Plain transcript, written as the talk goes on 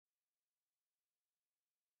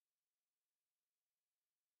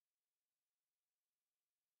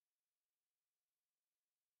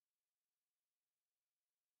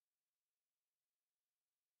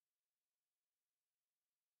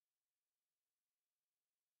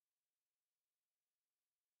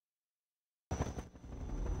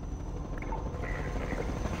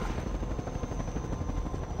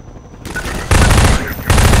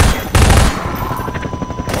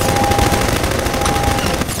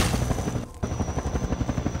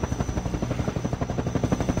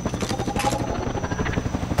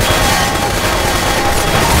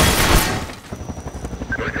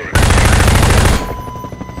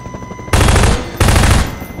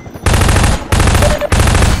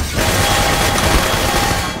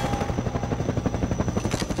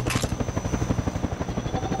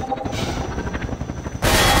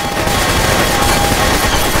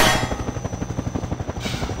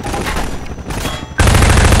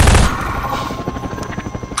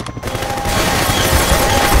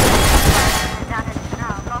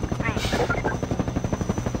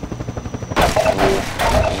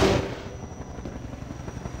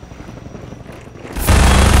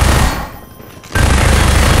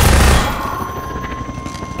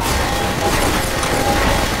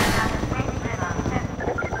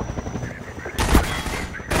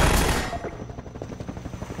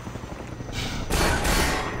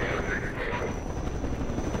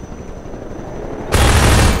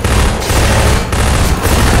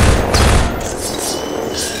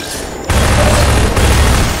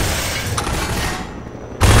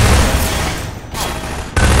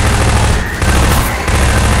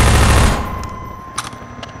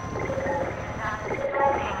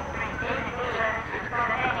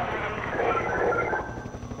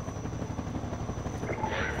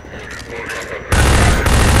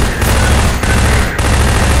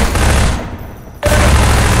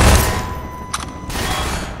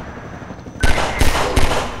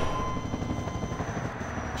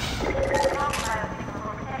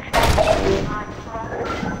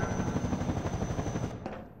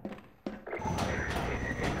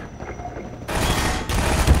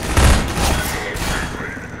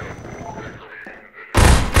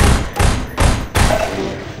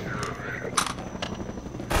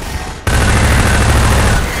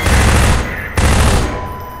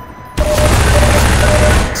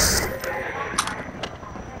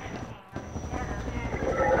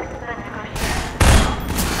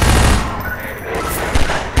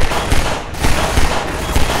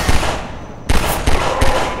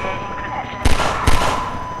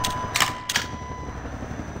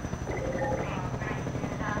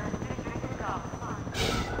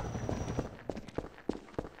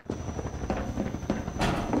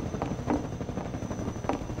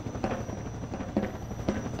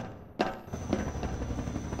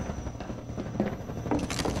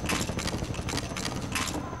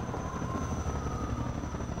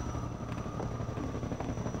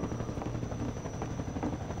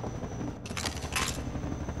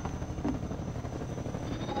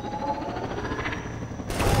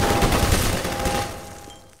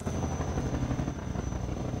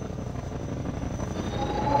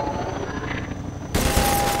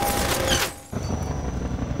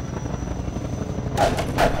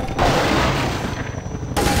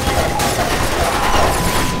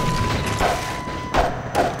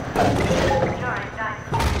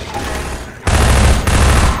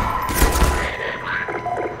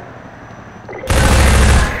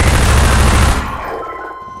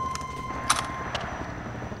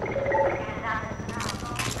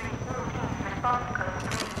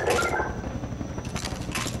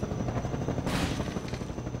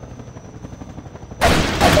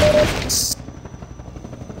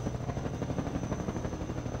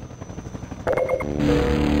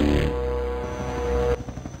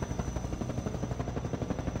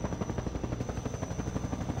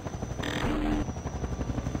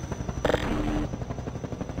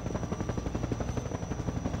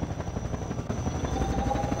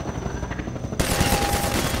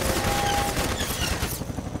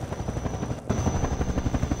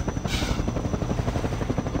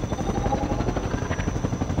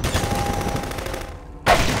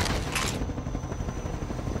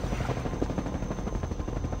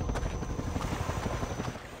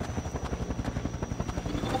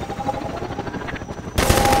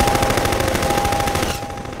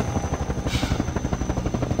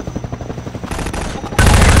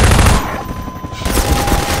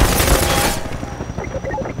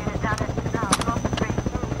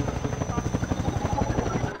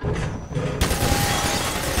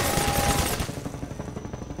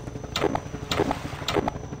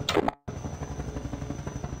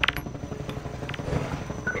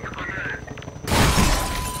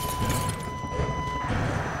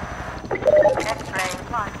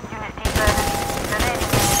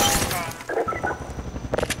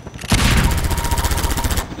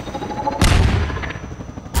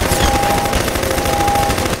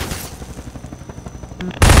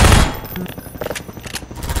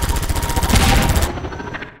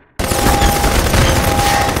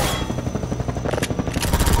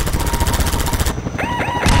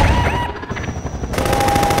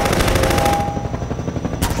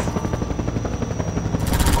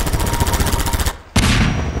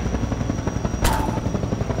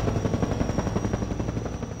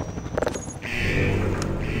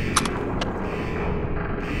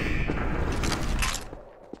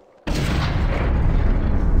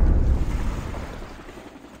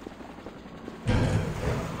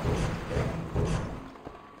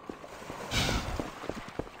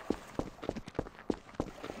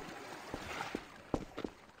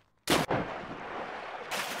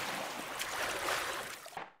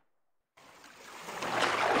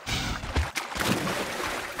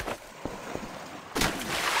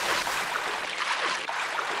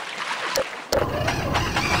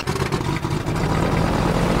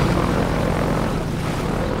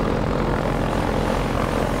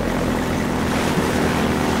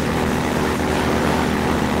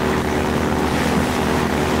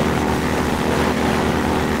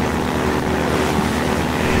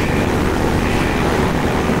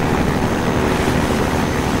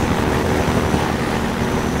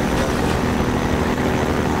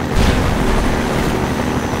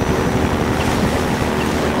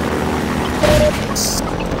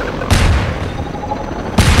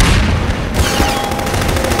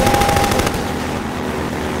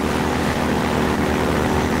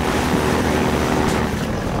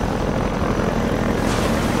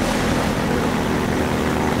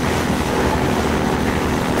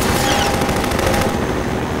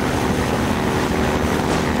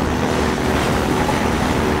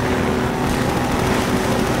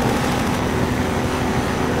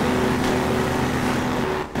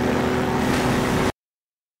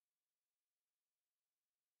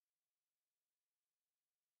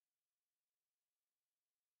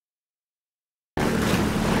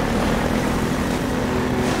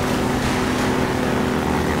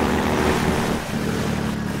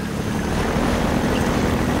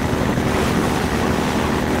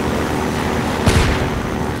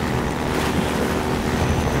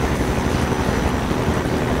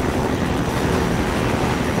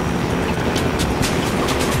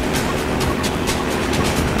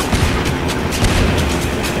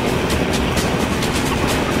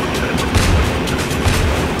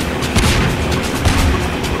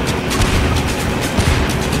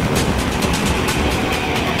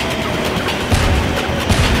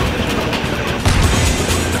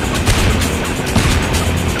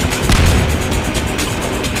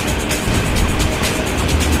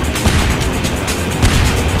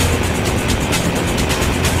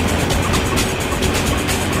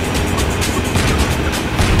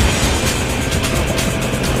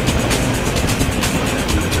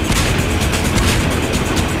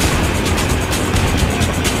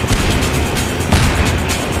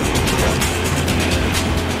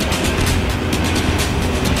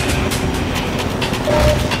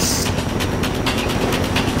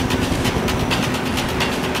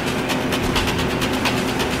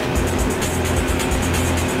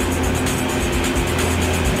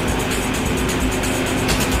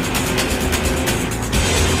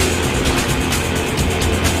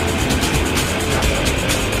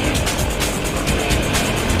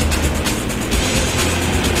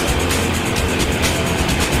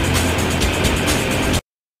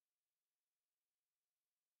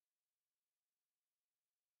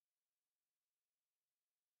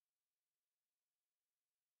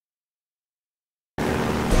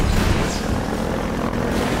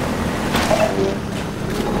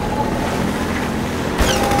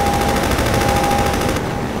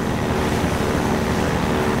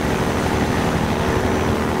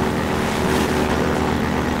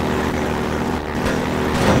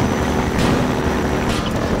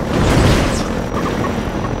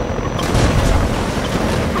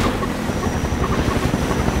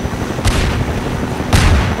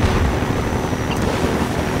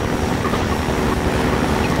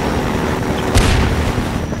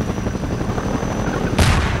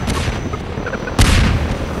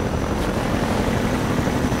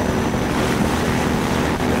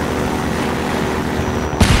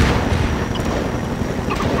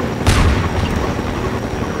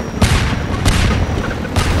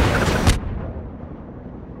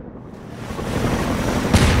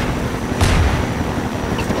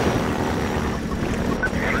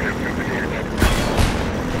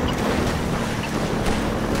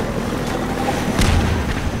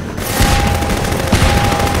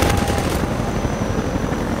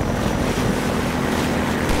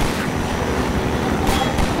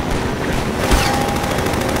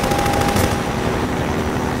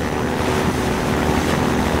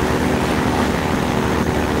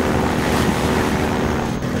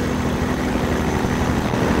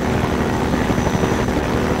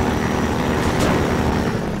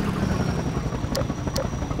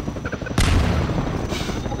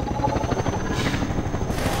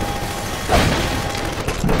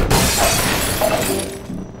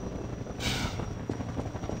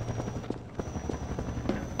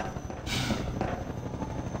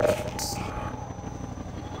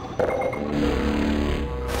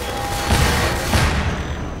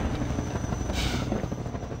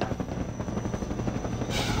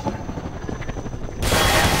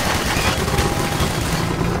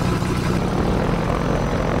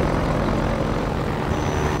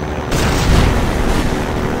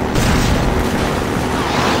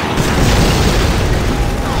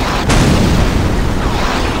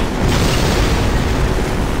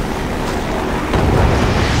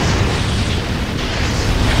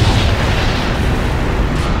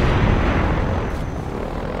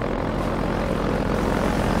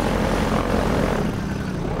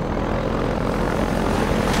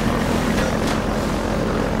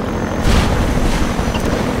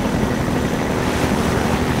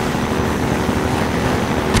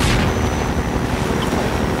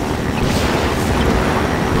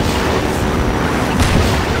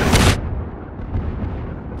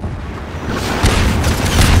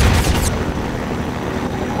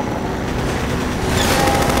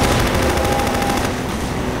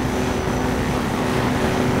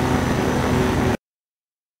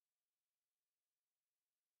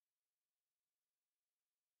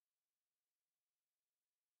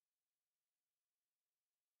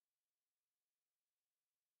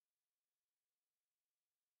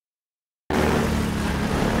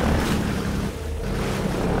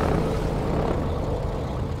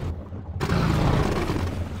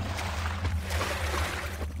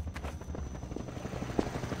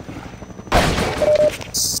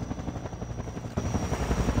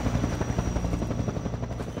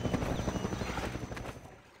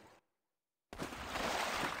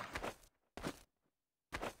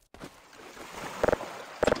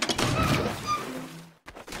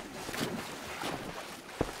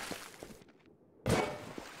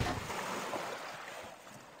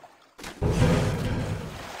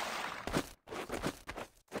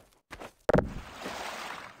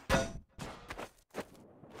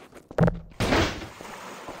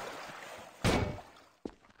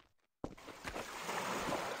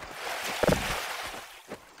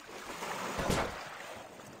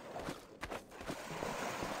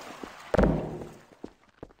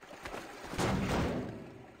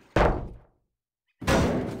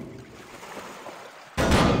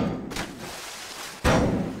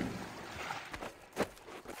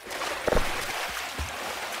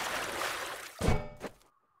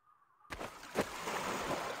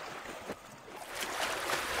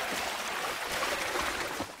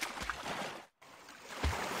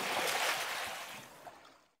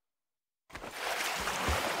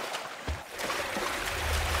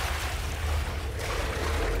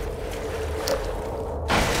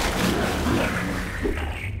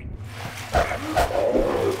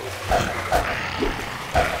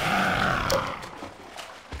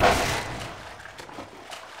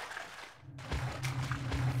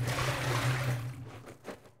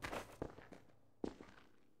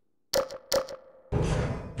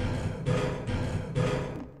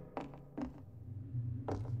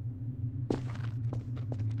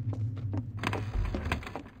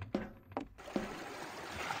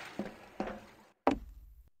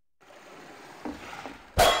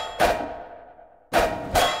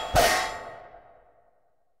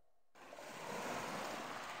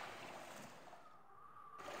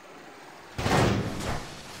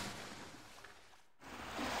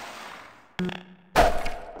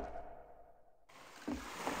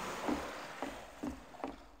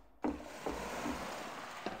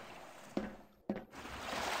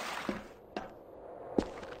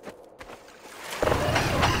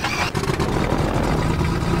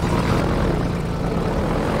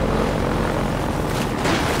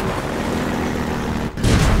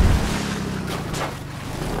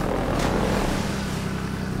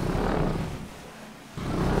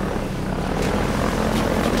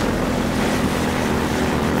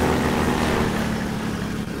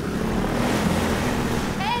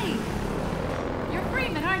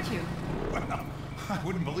I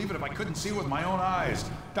wouldn't believe it if I couldn't see it with my own eyes.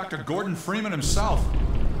 Dr. Gordon Freeman himself.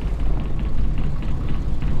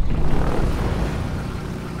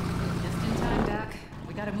 Just in time, Doc.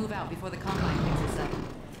 We gotta move out before the combine picks us up.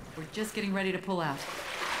 We're just getting ready to pull out.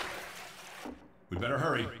 We better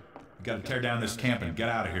hurry. We gotta tear down this camp and get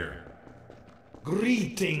out of here.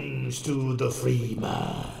 Greetings to the free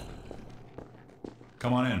man.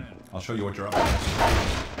 Come on in. I'll show you what you're up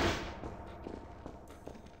against.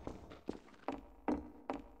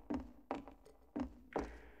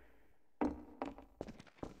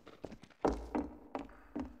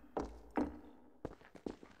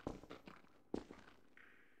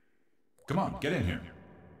 Come on, get in here.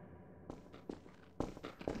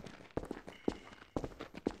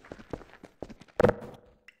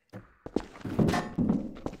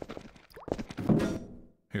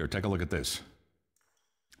 Here, take a look at this.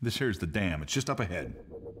 This here's the dam. It's just up ahead.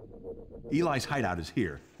 Eli's hideout is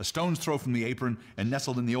here, a stone's throw from the apron and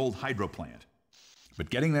nestled in the old hydro plant. But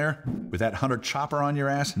getting there, with that hunter chopper on your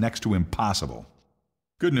ass, next to impossible.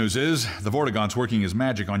 Good news is, the Vortigaunt's working his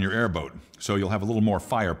magic on your airboat, so you'll have a little more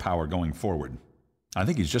firepower going forward. I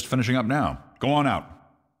think he's just finishing up now. Go on out.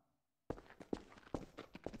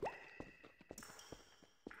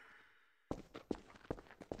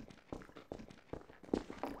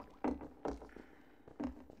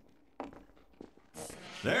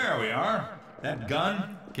 There we are. That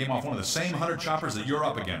gun came off one of the same hunter choppers that you're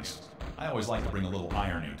up against. I always like to bring a little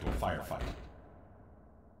irony to a firefight.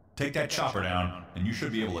 Take that chopper down, and you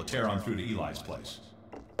should be able to tear on through to Eli's place.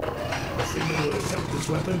 Freeman will accept this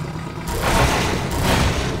weapon.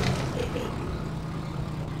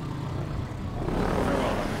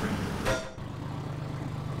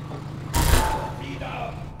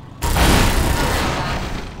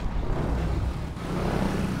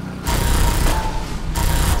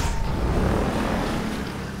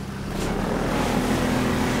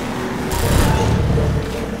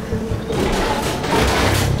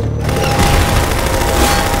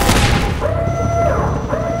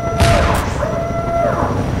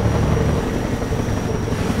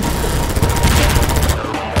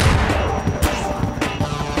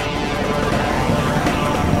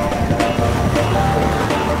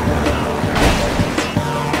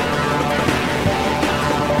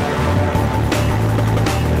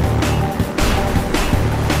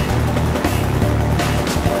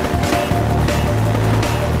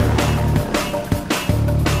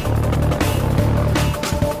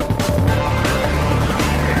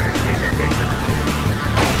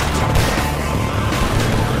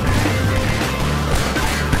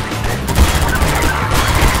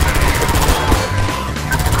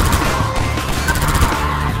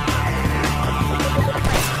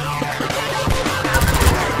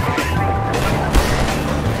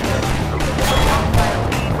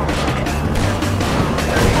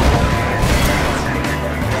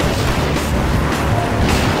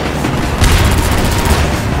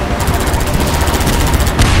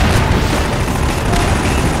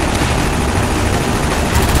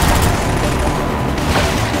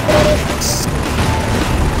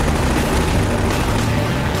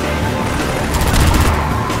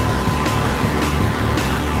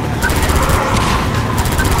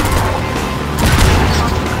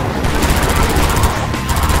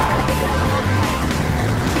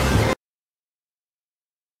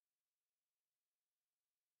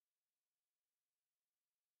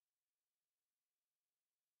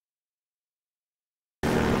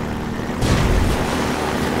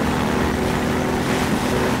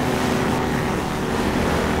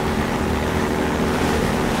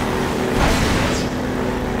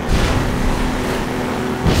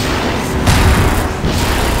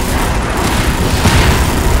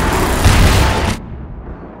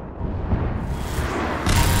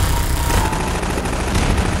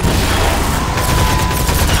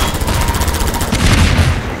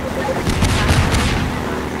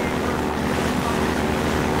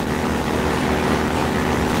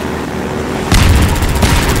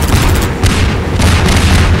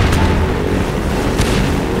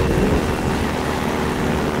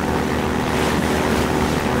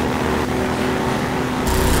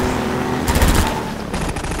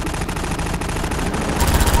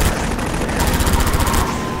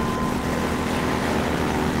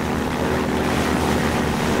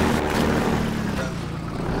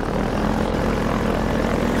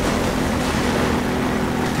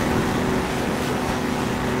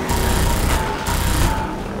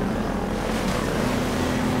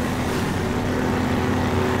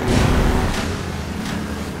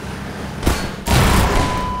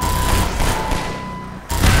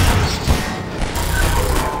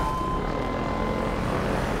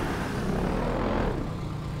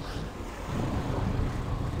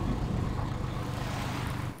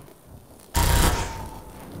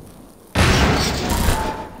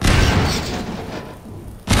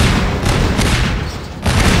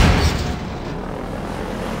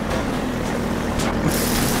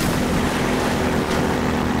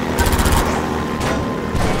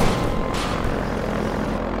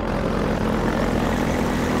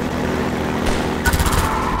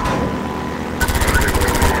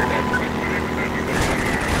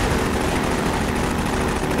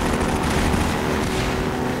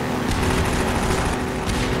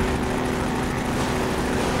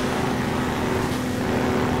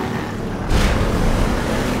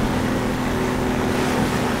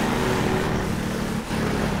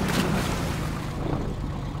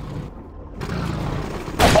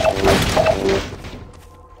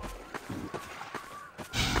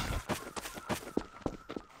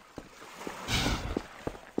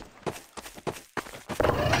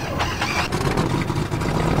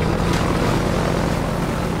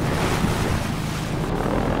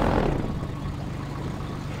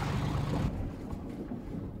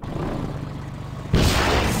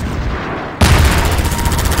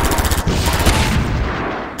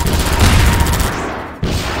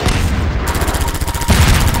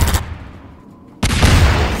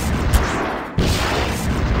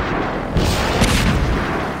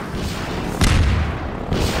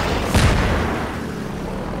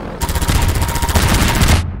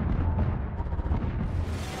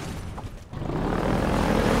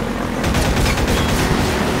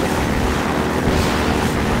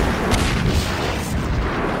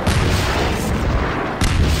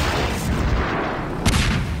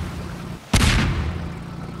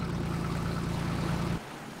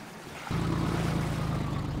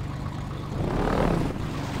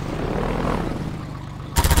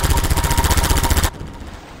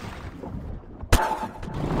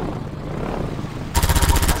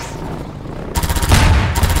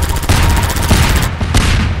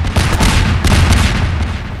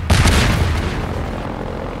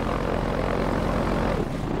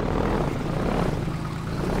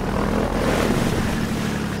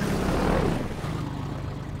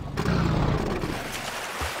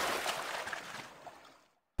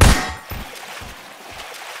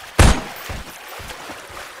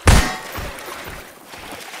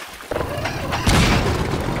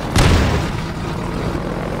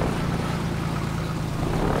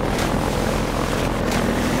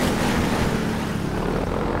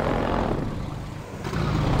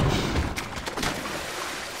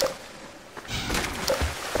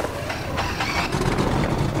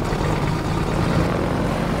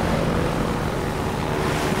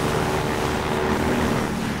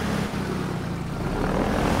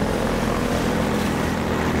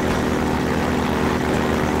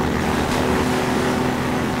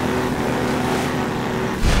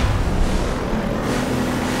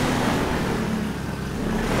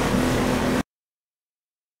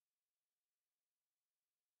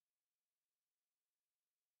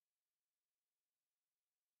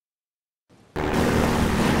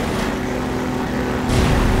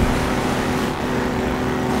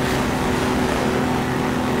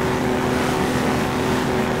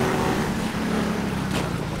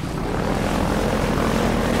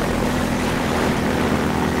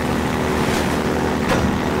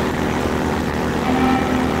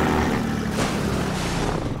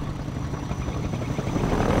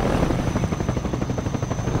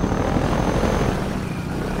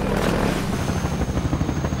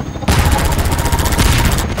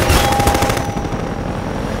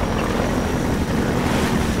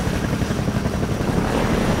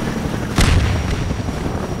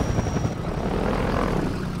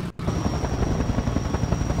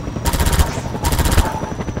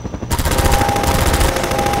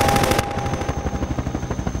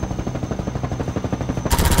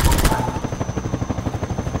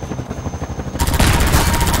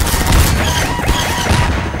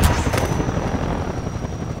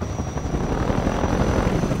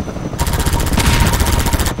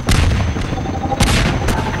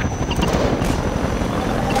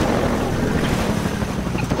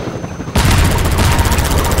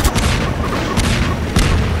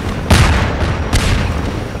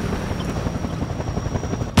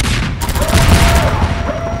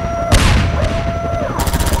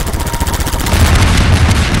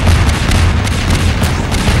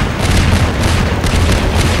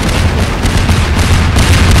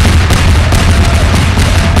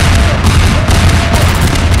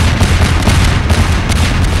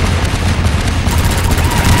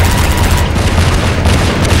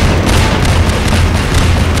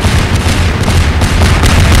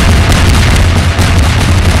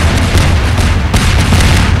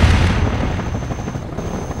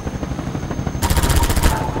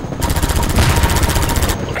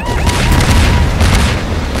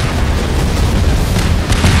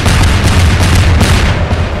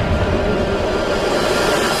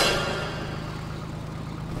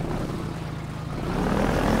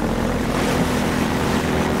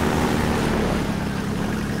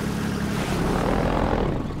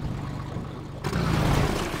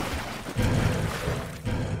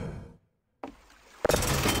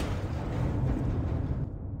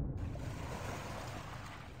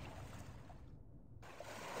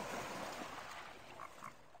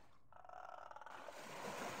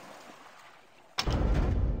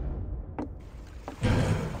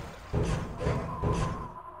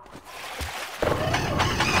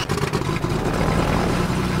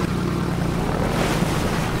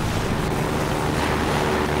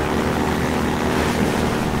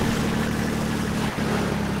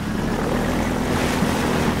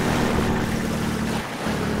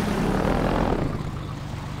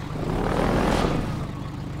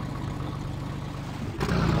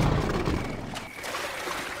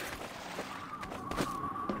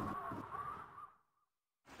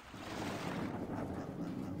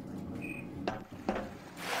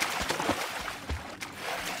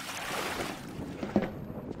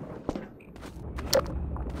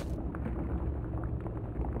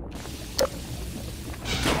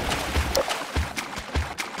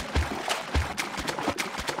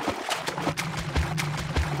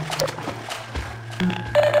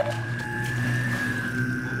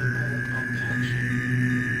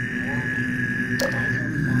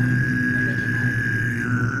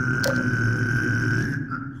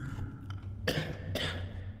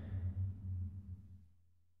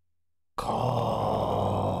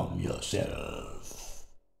 Calm yourself.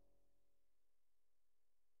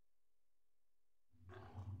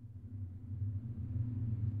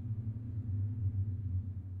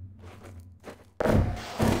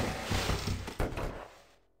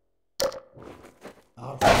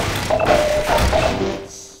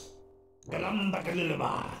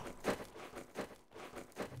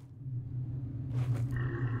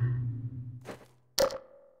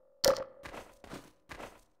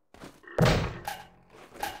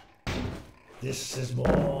 This is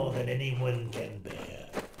more than anyone can bear,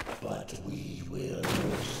 but we will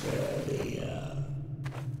persevere.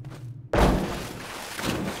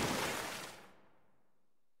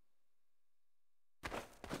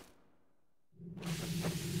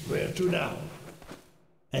 Where to now?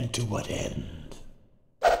 And to what end?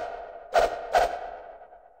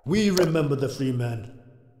 We remember the free man.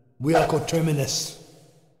 We are coterminous.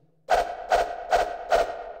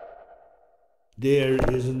 There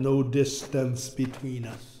is no distance between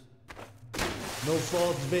us. No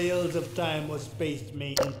false veils of time or space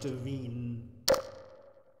may intervene.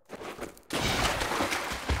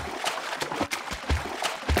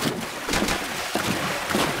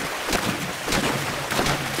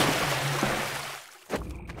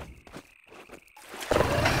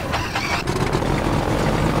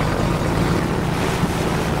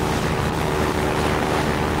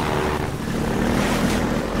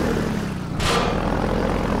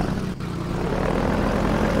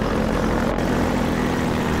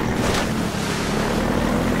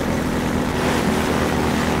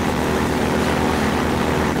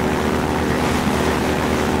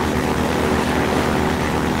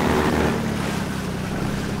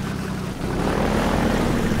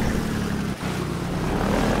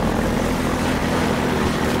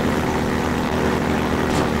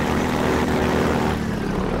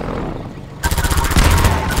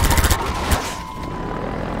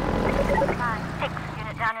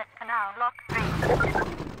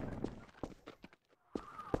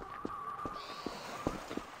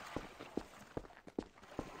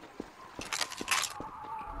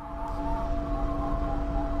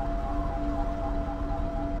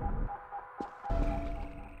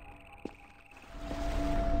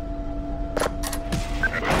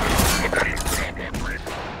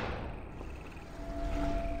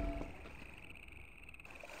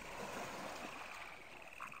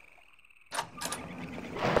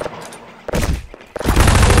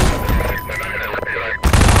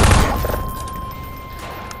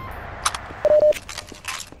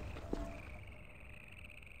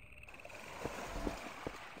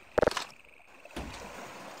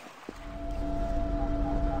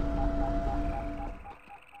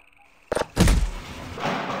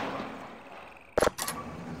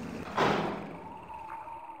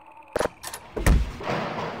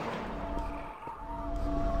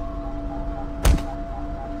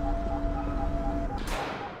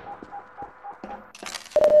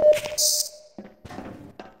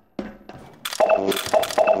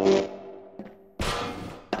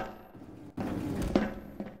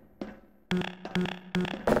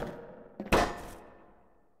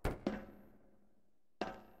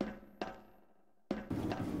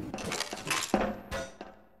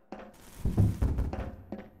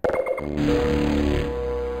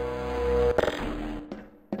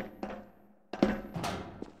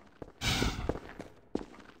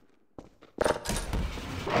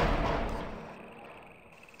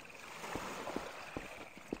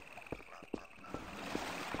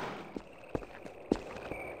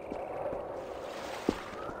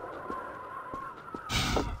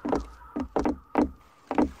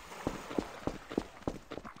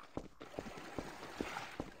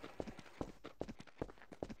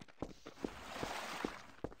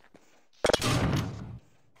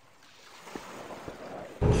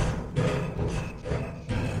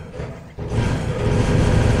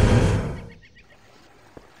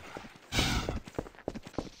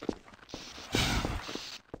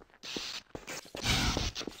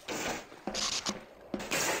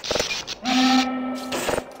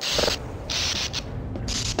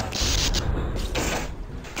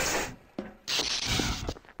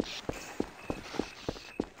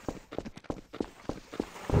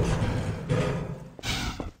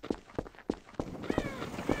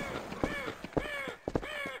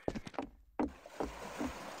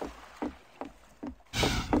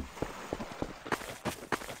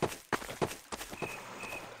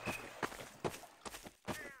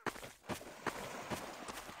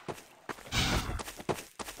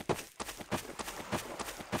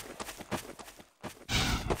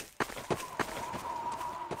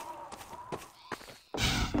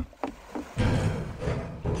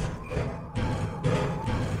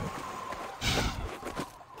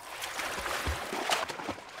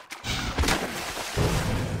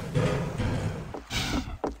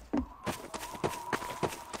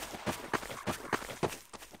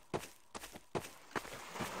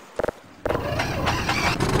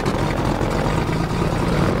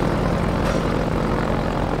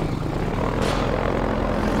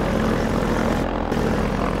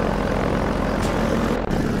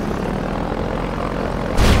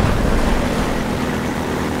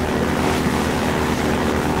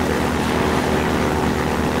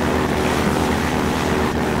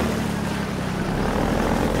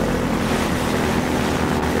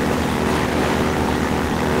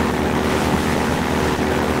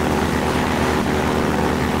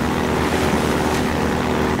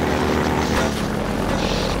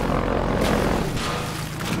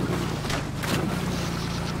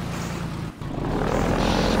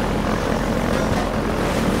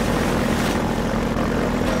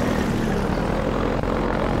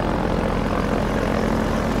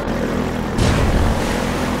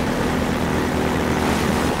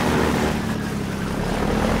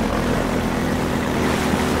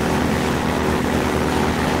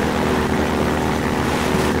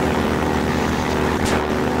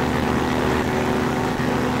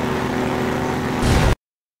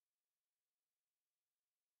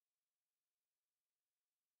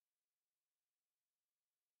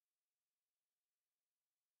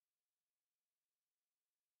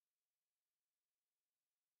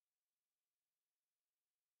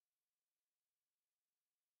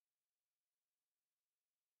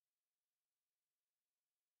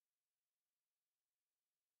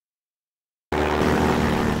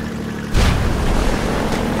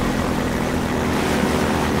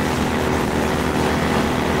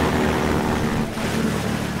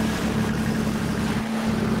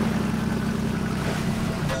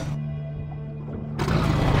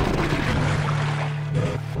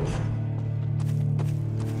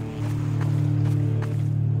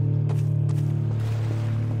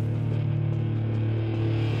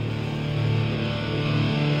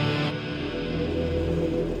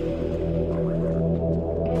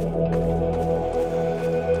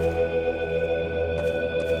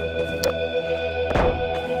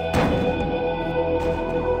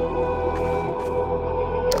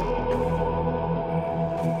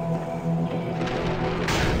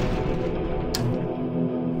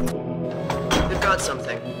 got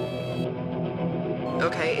something.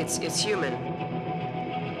 Okay, it's human.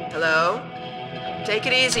 Hello? Take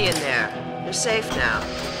it easy in there. You're safe now.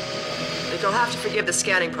 But you'll have to forgive the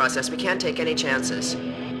scanning process. We can't take any chances.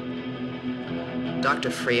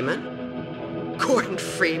 Dr. Freeman? Gordon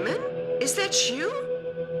Freeman? Is that you?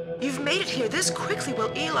 You've made it here this quickly.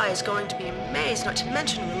 Well, Eli is going to be amazed, not to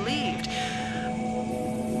mention relieved.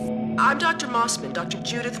 I'm Dr. Mossman, Dr.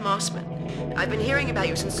 Judith Mossman. I've been hearing about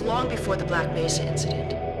you since long before the Black Mesa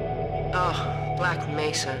incident. Oh, Black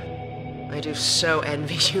Mesa. I do so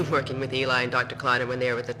envy you working with Eli and Dr. Kleiner when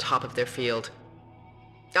they were at the top of their field.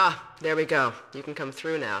 Ah, there we go. You can come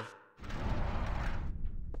through now.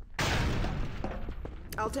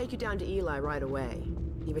 I'll take you down to Eli right away.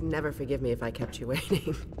 He would never forgive me if I kept you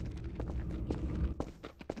waiting.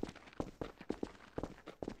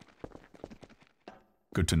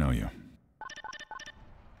 Good to know you.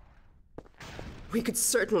 We could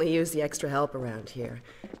certainly use the extra help around here.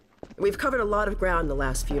 We've covered a lot of ground in the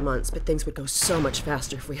last few months, but things would go so much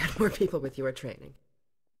faster if we had more people with your training.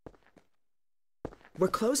 We're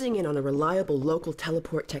closing in on a reliable local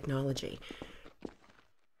teleport technology.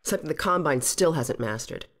 Something the Combine still hasn't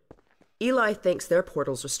mastered. Eli thinks their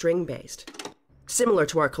portals are string-based, similar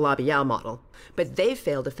to our Calabi-Yau model, but they've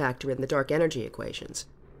failed to factor in the dark energy equations.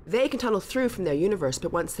 They can tunnel through from their universe,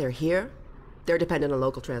 but once they're here, they're dependent on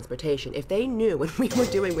local transportation. If they knew what we were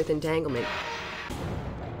doing with entanglement...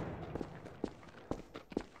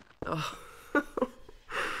 Oh.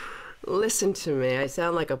 Listen to me, I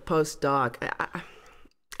sound like a postdoc.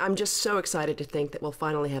 I'm just so excited to think that we'll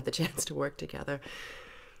finally have the chance to work together.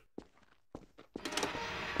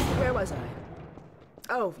 Where was I?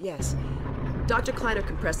 Oh, yes. Dr. Kleiner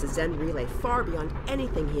compressed the Zen relay far beyond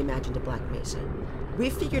anything he imagined at Black Mesa.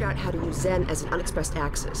 We've figured out how to use Zen as an unexpressed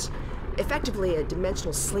axis, effectively a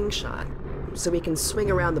dimensional slingshot, so we can swing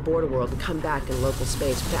around the border world and come back in local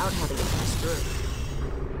space without having to pass through.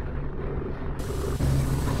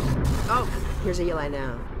 Oh, here's Eli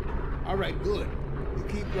now. All right, good. You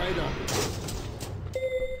keep right on.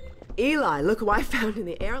 Eli, look who I found in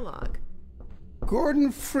the airlock.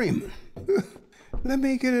 Gordon Freeman. Let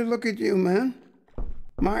me get a look at you, man.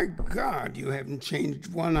 My God, you haven't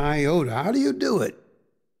changed one iota. How do you do it?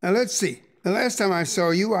 Now, let's see. The last time I saw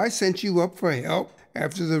you, I sent you up for help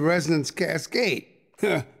after the resonance cascade.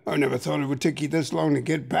 I never thought it would take you this long to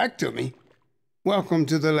get back to me. Welcome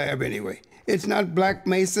to the lab, anyway. It's not Black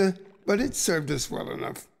Mesa, but it served us well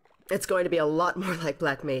enough. It's going to be a lot more like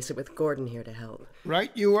Black Mesa with Gordon here to help.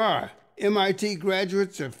 Right you are. MIT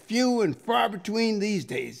graduates are few and far between these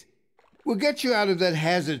days. We'll get you out of that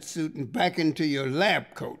hazard suit and back into your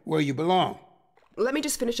lab coat where you belong. Let me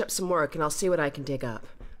just finish up some work and I'll see what I can dig up.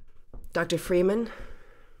 Dr. Freeman,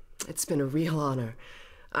 it's been a real honor.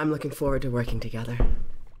 I'm looking forward to working together.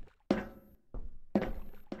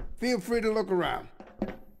 Feel free to look around.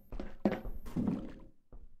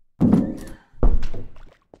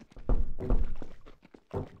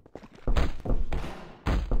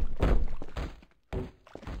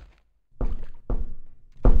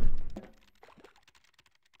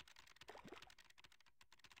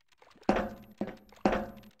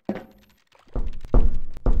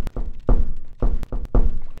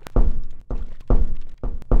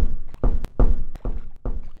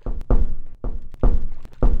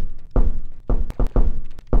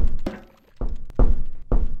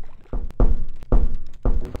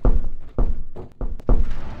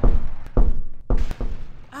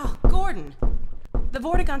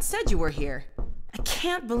 Vortigaunt said you were here. I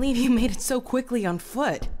can't believe you made it so quickly on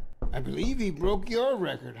foot. I believe he broke your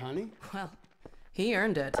record, honey. Well, he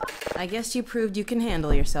earned it. I guess you proved you can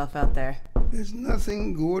handle yourself out there. There's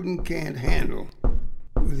nothing Gordon can't handle,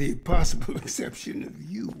 with the possible exception of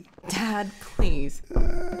you. Dad, please.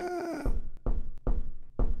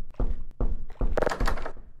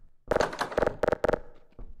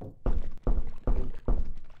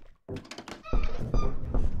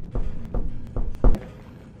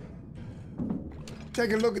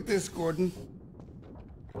 Take a look at this, Gordon.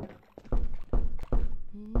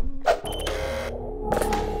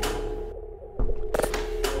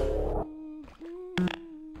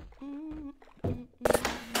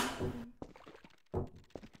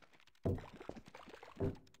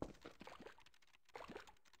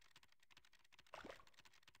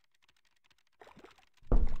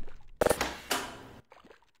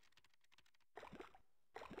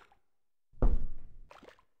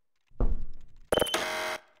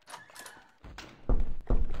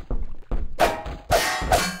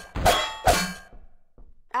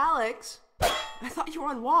 Alyx, I thought you were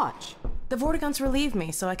on watch. The Vortigaunts relieved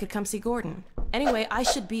me so I could come see Gordon. Anyway, I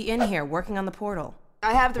should be in here working on the portal.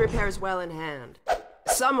 I have the repairs well in hand.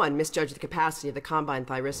 Someone misjudged the capacity of the Combine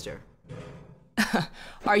thyristor.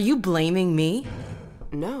 Are you blaming me?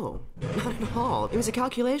 No, not at all. It was a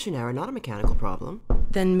calculation error, not a mechanical problem.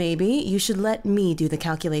 Then maybe you should let me do the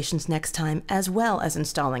calculations next time, as well as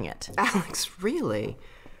installing it. Alyx, really?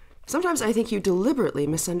 Sometimes I think you deliberately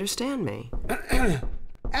misunderstand me.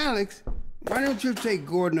 Alyx, why don't you take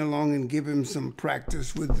Gordon along and give him some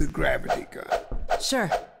practice with the gravity gun? Sure.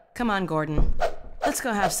 Come on, Gordon. Let's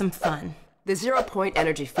go have some fun. The zero-point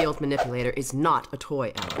energy field manipulator is not a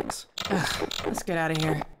toy, Alyx. Ugh, let's get out of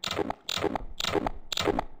here.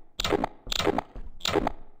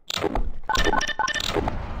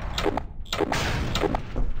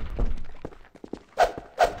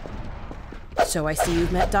 So I see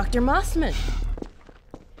you've met Dr. Mossman.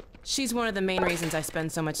 She's one of the main reasons I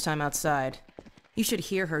spend so much time outside. You should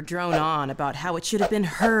hear her drone on about how it should have been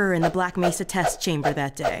her in the Black Mesa test chamber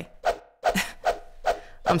that day.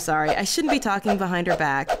 I'm sorry, I shouldn't be talking behind her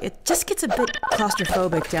back. It just gets a bit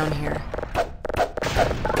claustrophobic down here.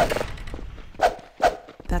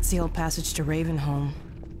 That's the old passage to Ravenholm.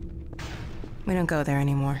 We don't go there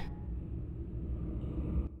anymore.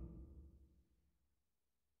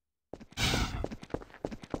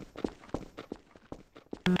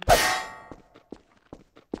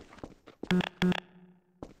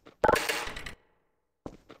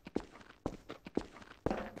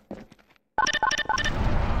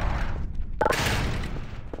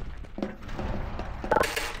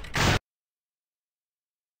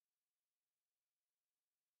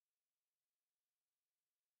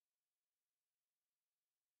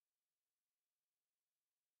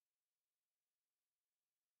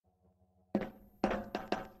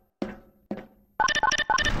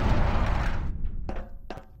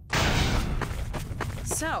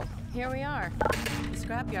 So, here we are, the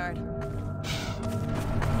scrapyard.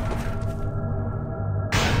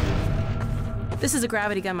 This is a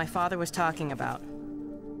gravity gun my father was talking about.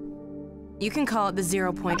 You can call it the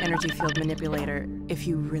zero-point energy field manipulator if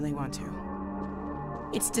you really want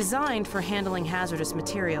to. It's designed for handling hazardous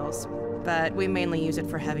materials, but we mainly use it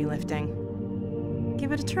for heavy lifting.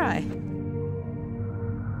 Give it a try.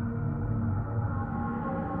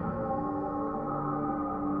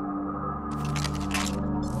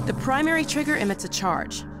 The primary trigger emits a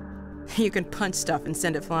charge. You can punch stuff and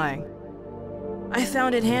send it flying. I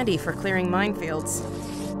found it handy for clearing minefields.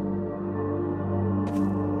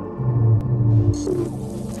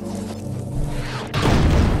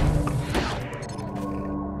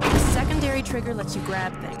 The secondary trigger lets you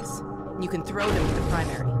grab things. You can throw them with the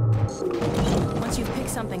primary. Once you've picked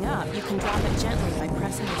something up, you can drop it gently by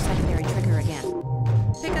pressing your secondary trigger again.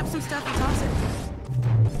 Pick up some stuff and toss it.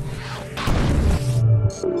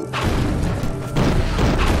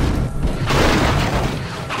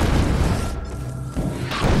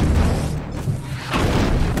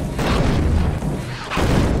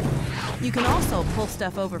 You can also pull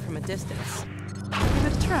stuff over from a distance. Give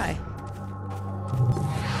it a try.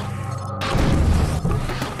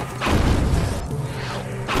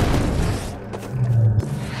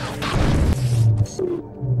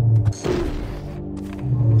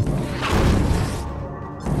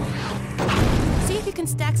 See if you can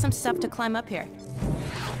stack some stuff to climb up here.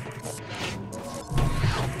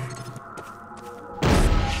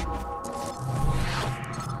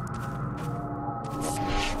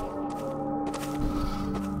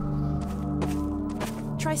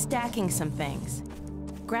 Try stacking some things.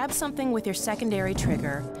 Grab something with your secondary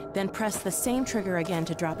trigger, then press the same trigger again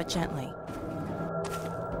to drop it gently.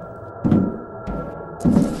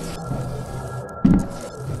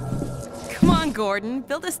 Come on, Gordon.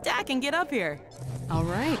 Build a stack and get up here. All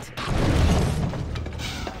right.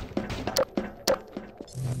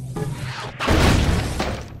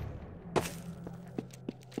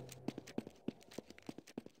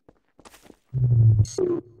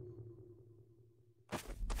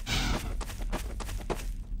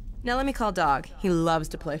 Now let me call Dog. He loves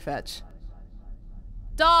to play fetch.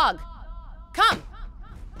 Dog! Come!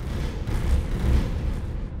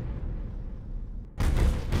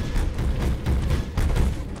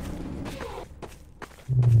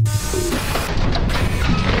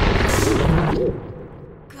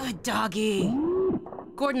 Good doggy.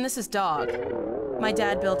 Gordon, this is Dog. My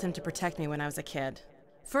dad built him to protect me when I was a kid.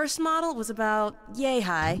 First model was about yay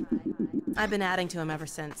high. I've been adding to him ever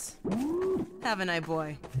since. Haven't I,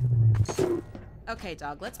 boy? Okay,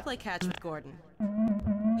 Dog, let's play catch with Gordon.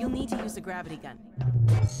 You'll need to use the gravity gun.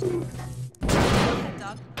 Go ahead,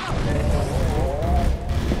 Dog.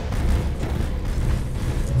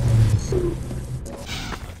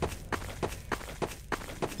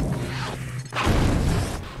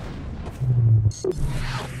 Go.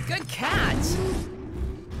 Good catch.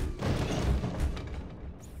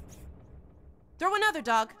 Throw another,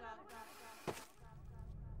 dog.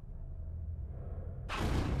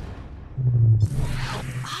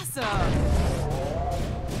 Awesome.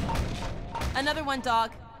 Another one,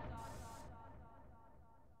 dog.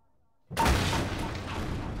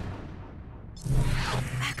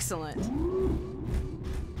 Excellent.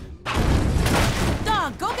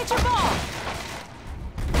 Dog, go get your ball.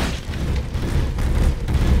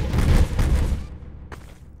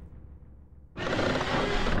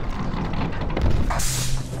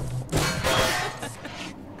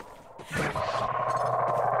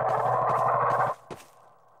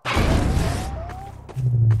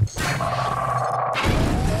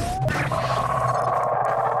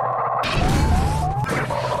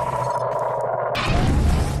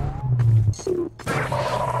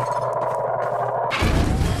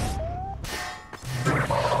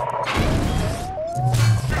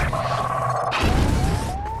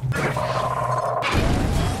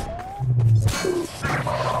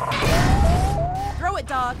 Throw it,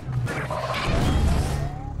 dog.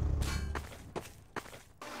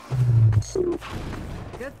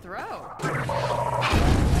 Good throw.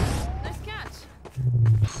 Nice catch.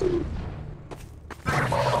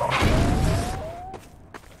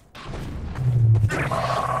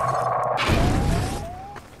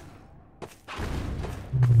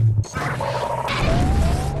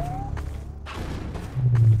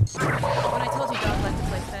 When I told you dog liked to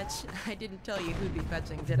play fetch, I didn't tell you who'd be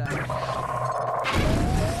fetching, did I?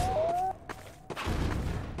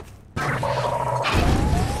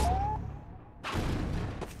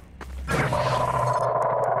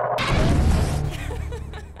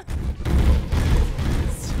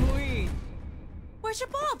 Sweet. Where's your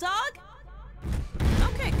ball, dog?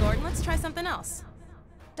 Okay, Gordon, let's try something else.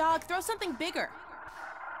 Dog, throw something bigger.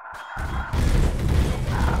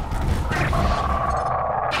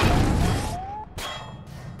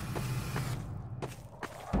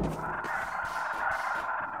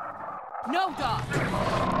 No, dog.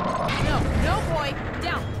 No, boy.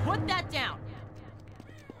 Down. Put that down.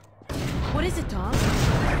 What is it, dog? Oh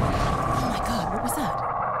my God, what was that?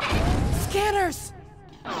 Scanners!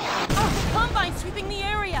 Oh, the Combine's sweeping the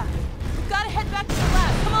area. We've got to head back to the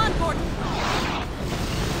lab. Come on, Gordon.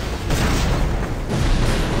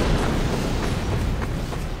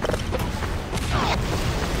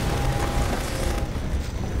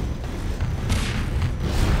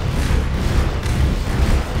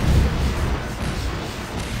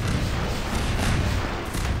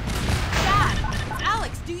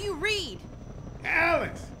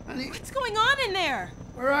 Alyx, honey. What's going on in there?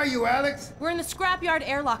 Where are you, Alyx? We're in the scrapyard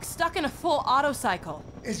airlock, stuck in a full auto cycle.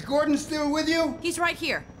 Is Gordon still with you? He's right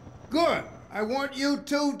here. Good. I want you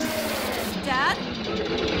to... Dad?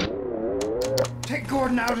 Take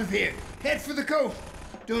Gordon out of here. Head for the coast.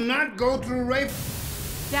 Do not go through rape.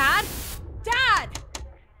 Dad? Dad!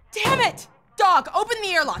 Damn it! Dog, open the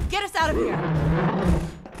airlock. Get us out of here.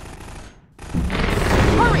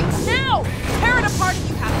 Hurry, now! Tear it apart if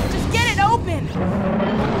you have to. Just get it open!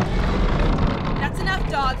 That's enough,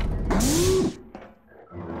 dog.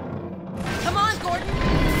 Come on, Gordon.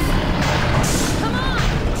 Come on!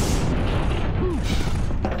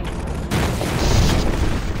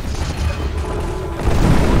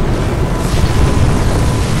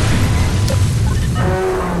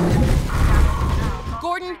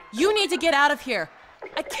 Gordon, you need to get out of here.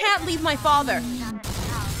 I can't leave my father.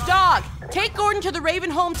 Dog, take Gordon to the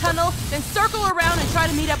Ravenholm tunnel, then circle around and try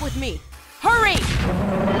to meet up with me. Hurry!